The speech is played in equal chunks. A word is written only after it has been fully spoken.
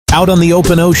Out on the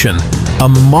open ocean, a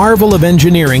marvel of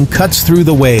engineering cuts through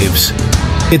the waves.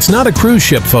 It's not a cruise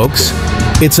ship, folks.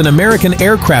 It's an American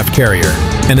aircraft carrier,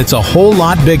 and it's a whole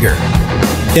lot bigger.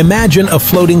 Imagine a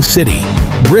floating city,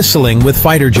 bristling with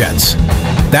fighter jets.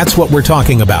 That's what we're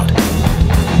talking about.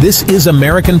 This is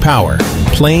American power,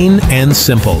 plain and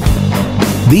simple.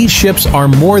 These ships are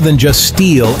more than just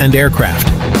steel and aircraft.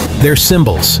 They're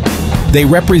symbols. They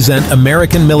represent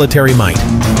American military might.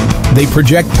 They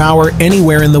project power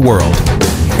anywhere in the world.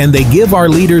 And they give our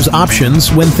leaders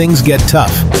options when things get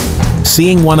tough.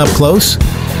 Seeing one up close?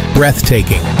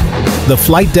 Breathtaking. The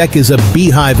flight deck is a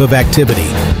beehive of activity.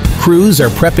 Crews are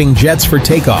prepping jets for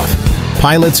takeoff.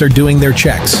 Pilots are doing their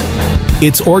checks.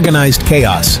 It's organized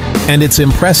chaos, and it's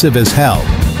impressive as hell.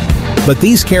 But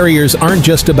these carriers aren't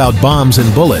just about bombs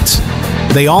and bullets.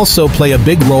 They also play a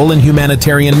big role in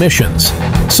humanitarian missions.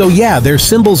 So yeah, they're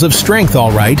symbols of strength,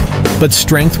 all right, but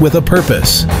strength with a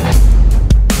purpose.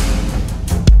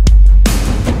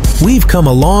 We've come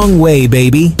a long way,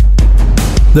 baby.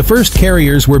 The first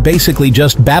carriers were basically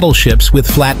just battleships with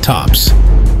flat tops.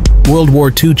 World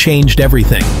War II changed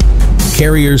everything.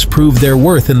 Carriers proved their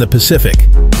worth in the Pacific.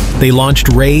 They launched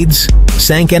raids,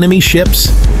 sank enemy ships,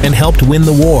 and helped win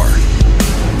the war.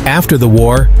 After the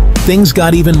war, things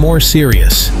got even more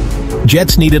serious.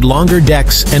 Jets needed longer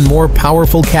decks and more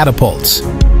powerful catapults.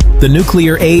 The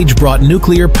nuclear age brought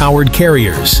nuclear-powered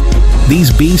carriers.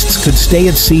 These beasts could stay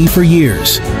at sea for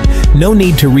years. No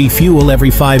need to refuel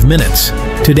every 5 minutes.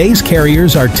 Today's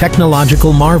carriers are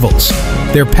technological marvels.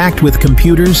 They're packed with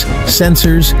computers,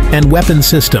 sensors, and weapon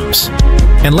systems.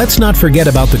 And let's not forget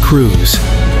about the crews.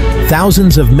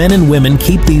 Thousands of men and women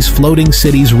keep these floating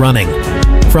cities running.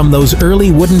 From those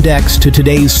early wooden decks to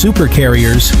today's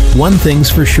supercarriers, one thing's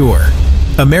for sure.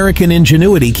 American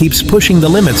ingenuity keeps pushing the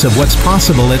limits of what's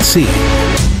possible at sea.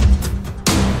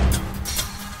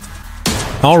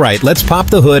 All right, let's pop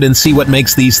the hood and see what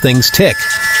makes these things tick.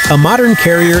 A modern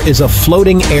carrier is a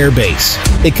floating air base.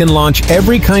 It can launch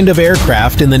every kind of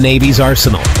aircraft in the Navy's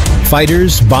arsenal.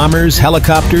 Fighters, bombers,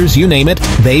 helicopters, you name it,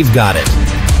 they've got it.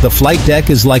 The flight deck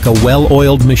is like a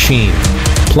well-oiled machine.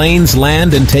 Planes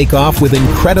land and take off with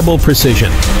incredible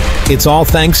precision. It's all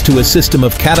thanks to a system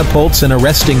of catapults and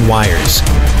arresting wires.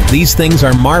 These things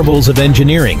are marvels of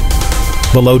engineering.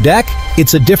 Below deck,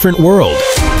 it's a different world.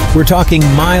 We're talking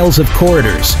miles of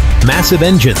corridors, massive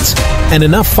engines, and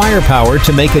enough firepower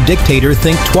to make a dictator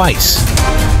think twice.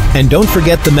 And don't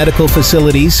forget the medical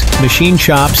facilities, machine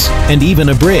shops, and even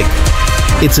a brig.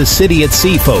 It's a city at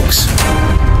sea, folks.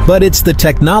 But it's the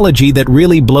technology that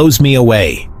really blows me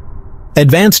away.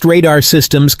 Advanced radar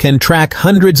systems can track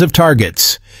hundreds of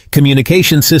targets.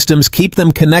 Communication systems keep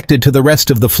them connected to the rest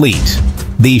of the fleet.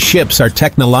 These ships are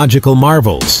technological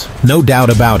marvels, no doubt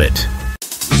about it.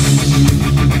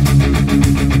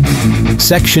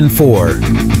 Section 4.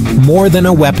 More than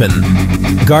a weapon.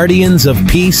 Guardians of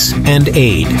peace and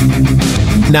aid.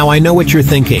 Now I know what you're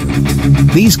thinking.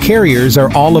 These carriers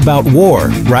are all about war,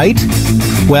 right?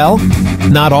 Well,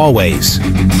 not always.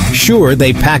 Sure,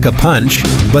 they pack a punch,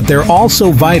 but they're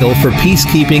also vital for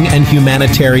peacekeeping and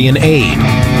humanitarian aid.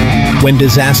 When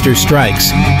disaster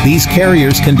strikes, these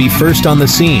carriers can be first on the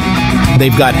scene.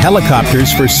 They've got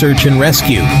helicopters for search and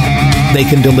rescue. They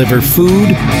can deliver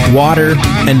food, water,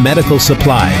 and medical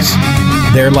supplies.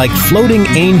 They're like floating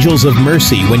angels of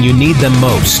mercy when you need them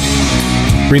most.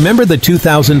 Remember the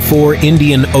 2004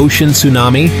 Indian Ocean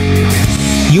tsunami?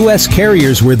 U.S.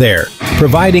 carriers were there,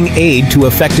 providing aid to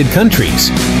affected countries.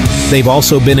 They've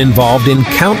also been involved in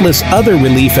countless other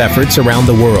relief efforts around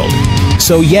the world.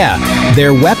 So yeah,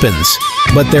 they're weapons,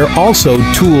 but they're also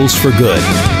tools for good.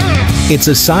 It's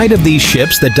a side of these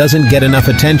ships that doesn't get enough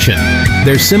attention.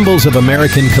 They're symbols of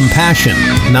American compassion,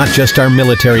 not just our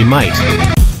military might.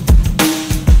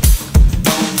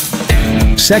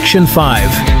 Section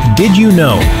 5. Did you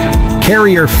know?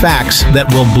 Carrier facts that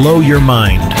will blow your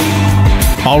mind.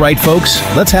 All right, folks,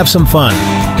 let's have some fun.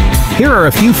 Here are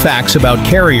a few facts about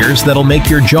carriers that'll make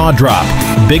your jaw drop.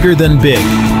 Bigger than big.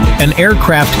 An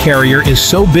aircraft carrier is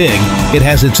so big, it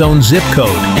has its own zip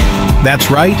code. That's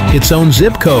right, its own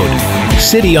zip code.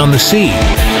 City on the sea.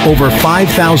 Over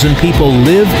 5,000 people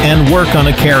live and work on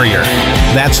a carrier.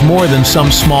 That's more than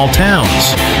some small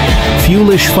towns.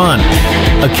 Fuelish fun.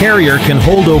 A carrier can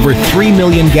hold over 3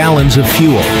 million gallons of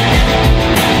fuel.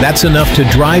 That's enough to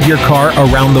drive your car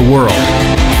around the world.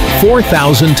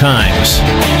 4,000 times.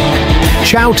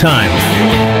 Chow time.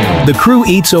 The crew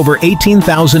eats over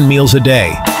 18,000 meals a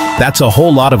day. That's a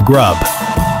whole lot of grub.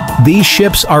 These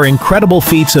ships are incredible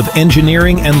feats of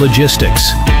engineering and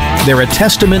logistics. They're a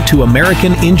testament to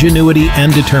American ingenuity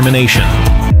and determination.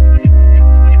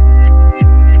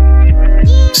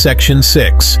 Section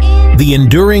 6. The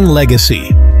Enduring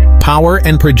Legacy. Power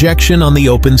and Projection on the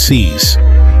Open Seas.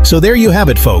 So there you have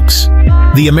it, folks.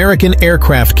 The American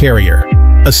aircraft carrier.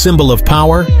 A symbol of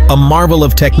power, a marvel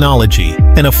of technology,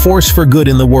 and a force for good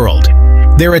in the world.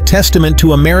 They're a testament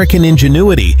to American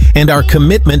ingenuity and our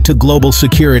commitment to global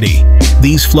security.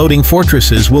 These floating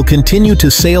fortresses will continue to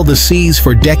sail the seas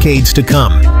for decades to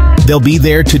come. They'll be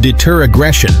there to deter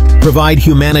aggression, provide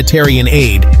humanitarian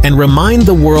aid, and remind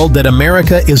the world that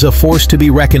America is a force to be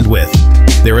reckoned with.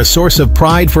 They're a source of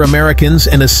pride for Americans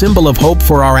and a symbol of hope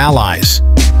for our allies.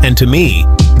 And to me,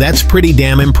 that's pretty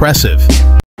damn impressive.